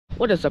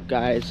What is up,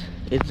 guys?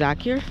 It's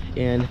Zach here,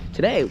 and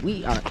today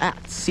we are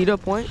at Cedar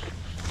Point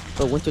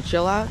for winter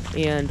chill out,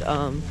 and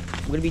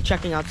we're gonna be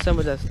checking out some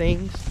of the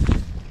things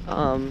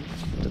that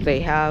they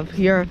have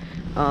here.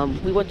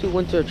 We went to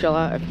winter chill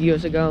out a few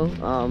years ago,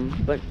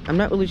 but I'm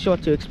not really sure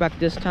what to expect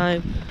this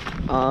time.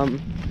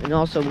 And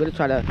also, we're gonna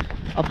try to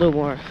upload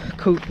more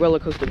roller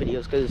coaster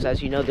videos because,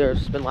 as you know,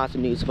 there's been lots of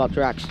news about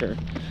Dragster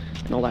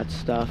and all that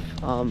stuff.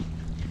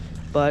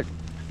 But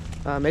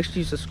make sure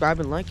you subscribe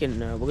and like, and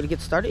we're gonna get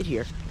started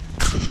here.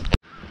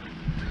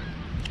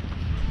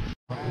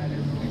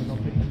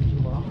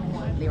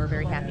 They were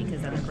very happy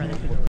because then their brother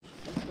could go.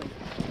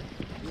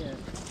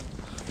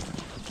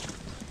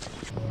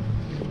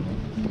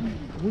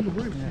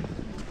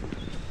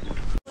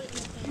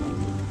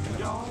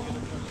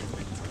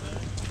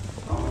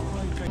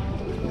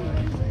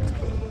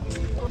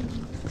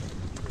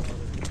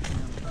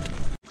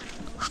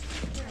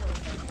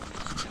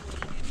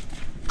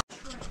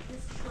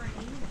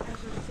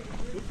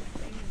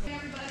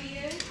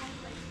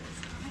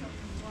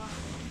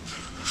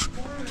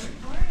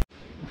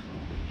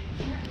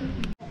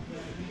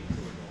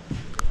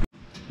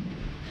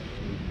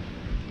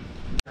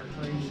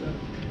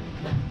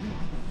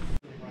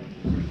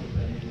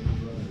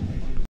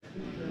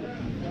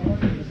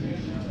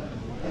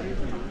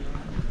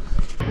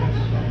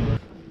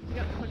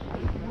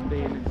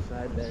 Being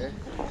inside there,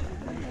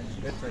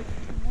 it's like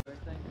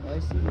I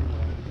see.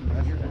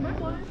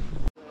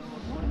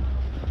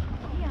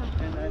 Yeah,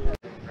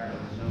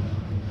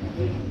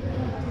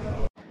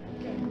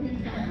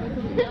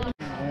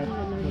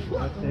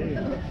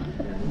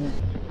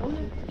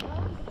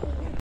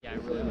 I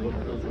really like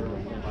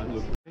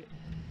those.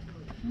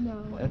 No.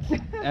 That's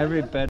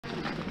every bed.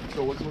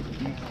 So what's with the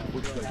beach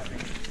looks like?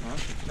 Huh?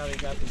 Now they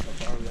got this so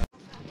far.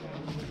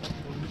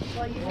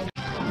 Well, you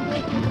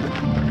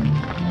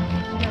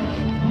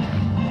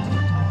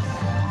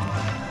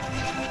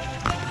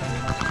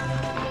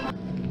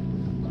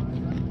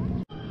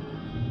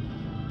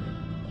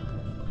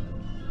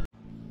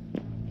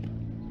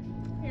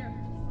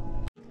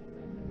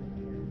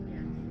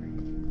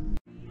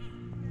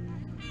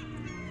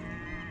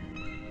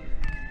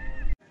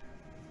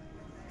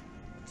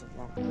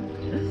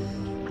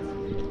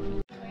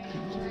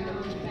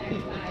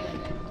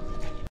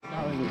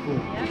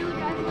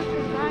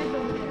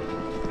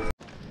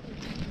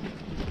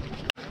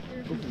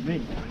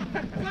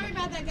Sorry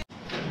about that, guys.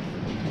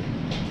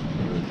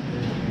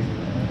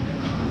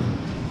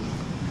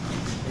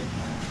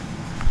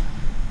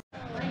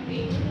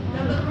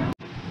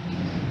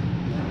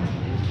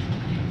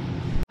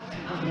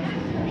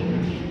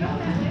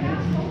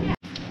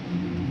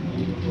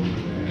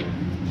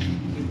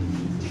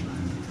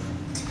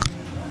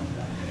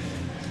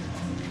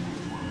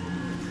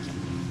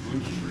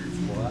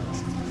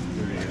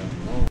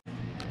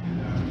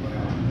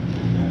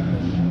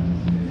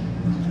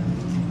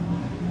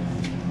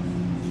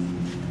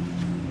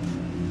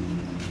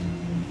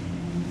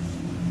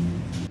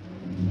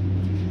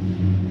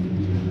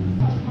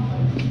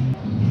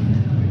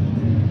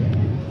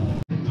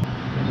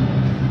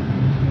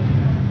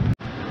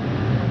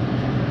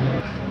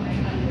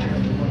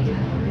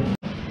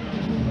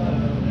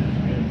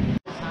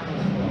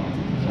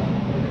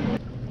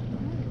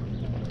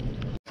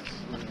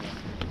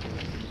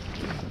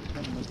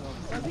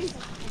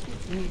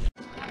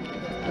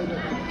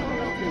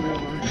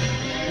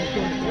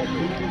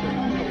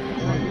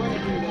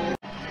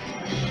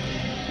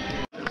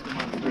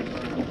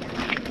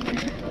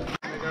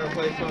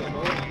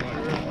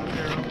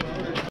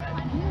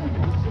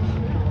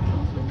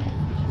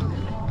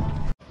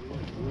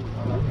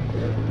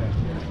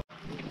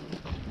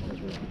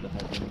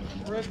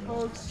 Rick,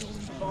 folks,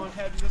 go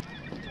ahead.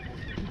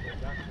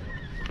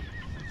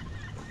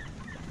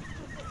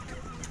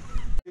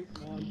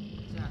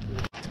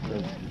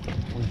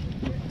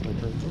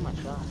 Oh my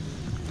god.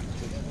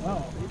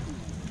 Wow.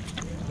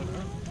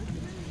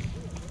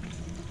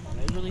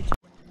 They really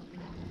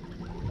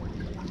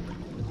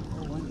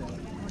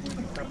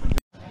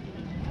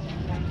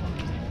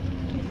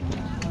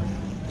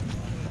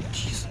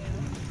jeez.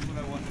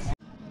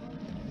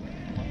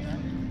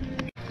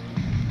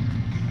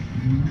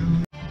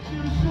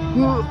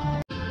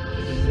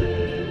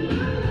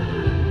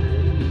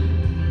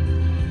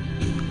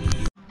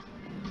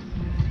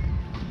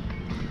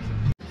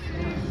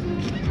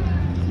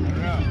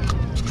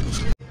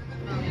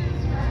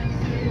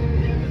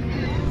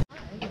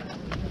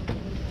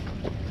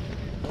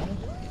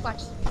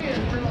 Watch.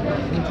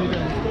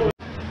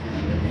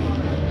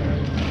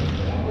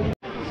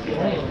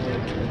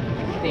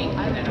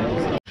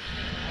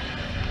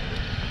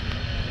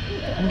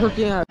 I'm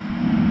working out.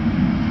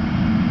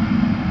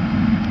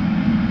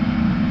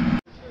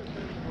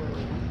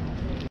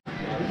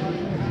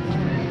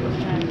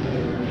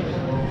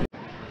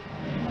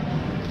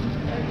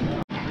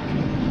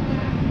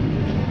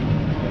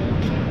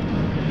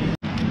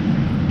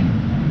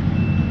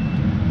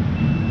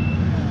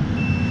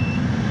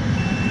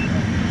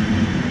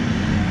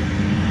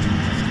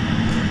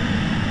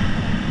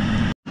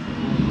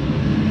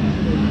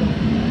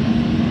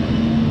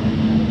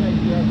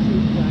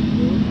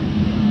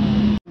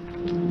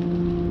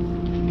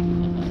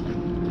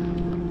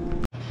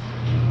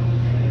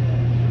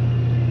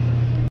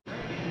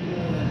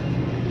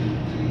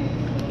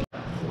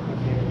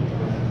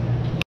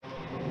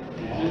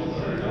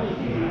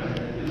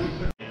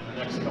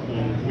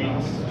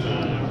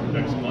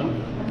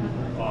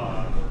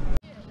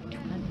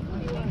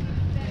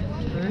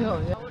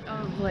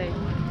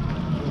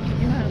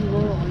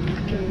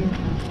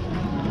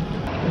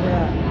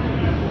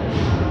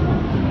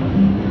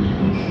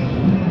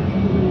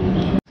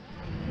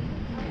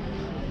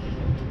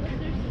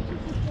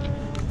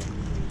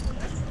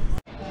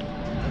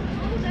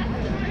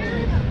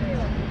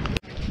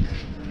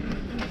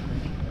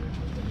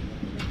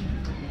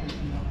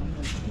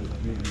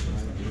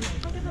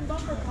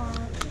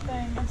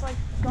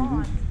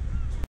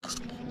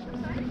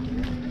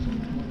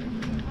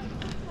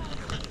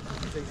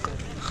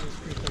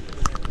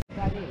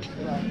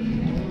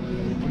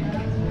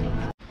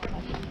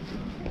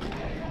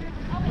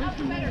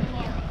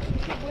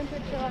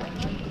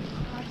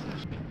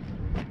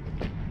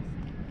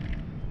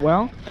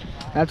 Well,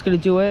 that's gonna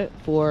do it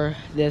for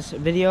this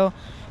video,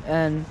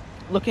 and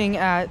looking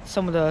at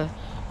some of the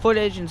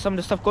footage and some of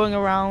the stuff going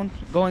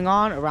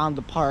on around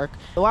the park.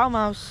 The Wild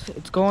Mouse,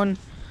 it's coming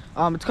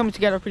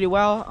together pretty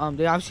well.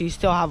 They obviously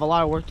still have a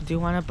lot of work to do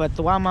on it, but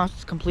the Wild Mouse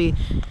is complete.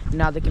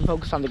 Now they can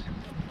focus on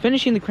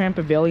finishing the Cram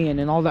Pavilion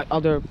and all that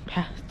other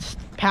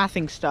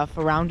pathing stuff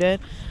around it.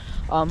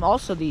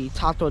 Also the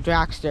Tato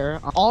Dragster.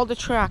 All the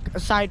track,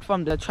 aside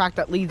from the track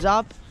that leads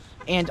up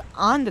and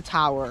on the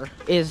tower,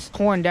 is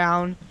torn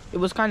down. It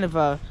was kind of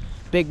a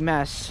big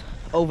mess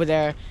over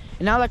there.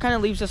 And now that kind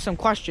of leaves us some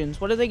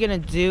questions. What are they gonna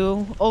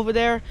do over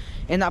there?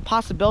 And that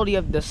possibility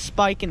of the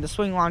spike and the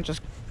swing launch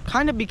is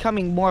kind of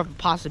becoming more of a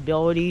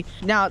possibility.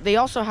 Now, they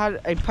also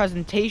had a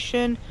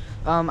presentation.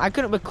 I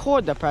couldn't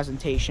record the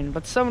presentation,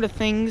 but some of the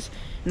things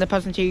in the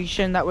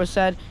presentation that were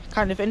said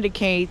kind of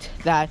indicate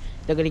that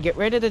they're going to get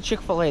rid of the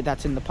Chick-fil-A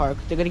that's in the park.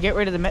 They're going to get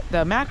rid of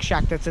the Mac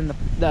Shack that's in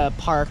the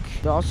park.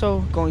 They're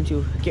also going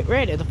to get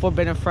rid of the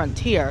Forbidden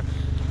Frontier.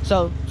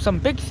 So some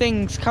big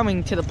things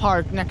coming to the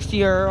park next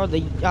year, or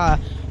in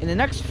the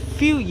next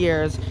few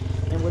years,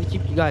 and we're going to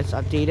keep you guys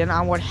updated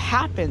on what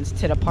happens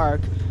to the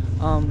park.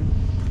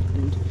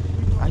 And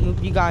I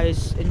hope you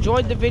guys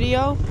enjoyed the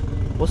video.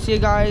 We'll see you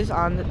guys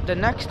on the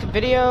next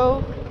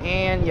video,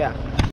 and yeah.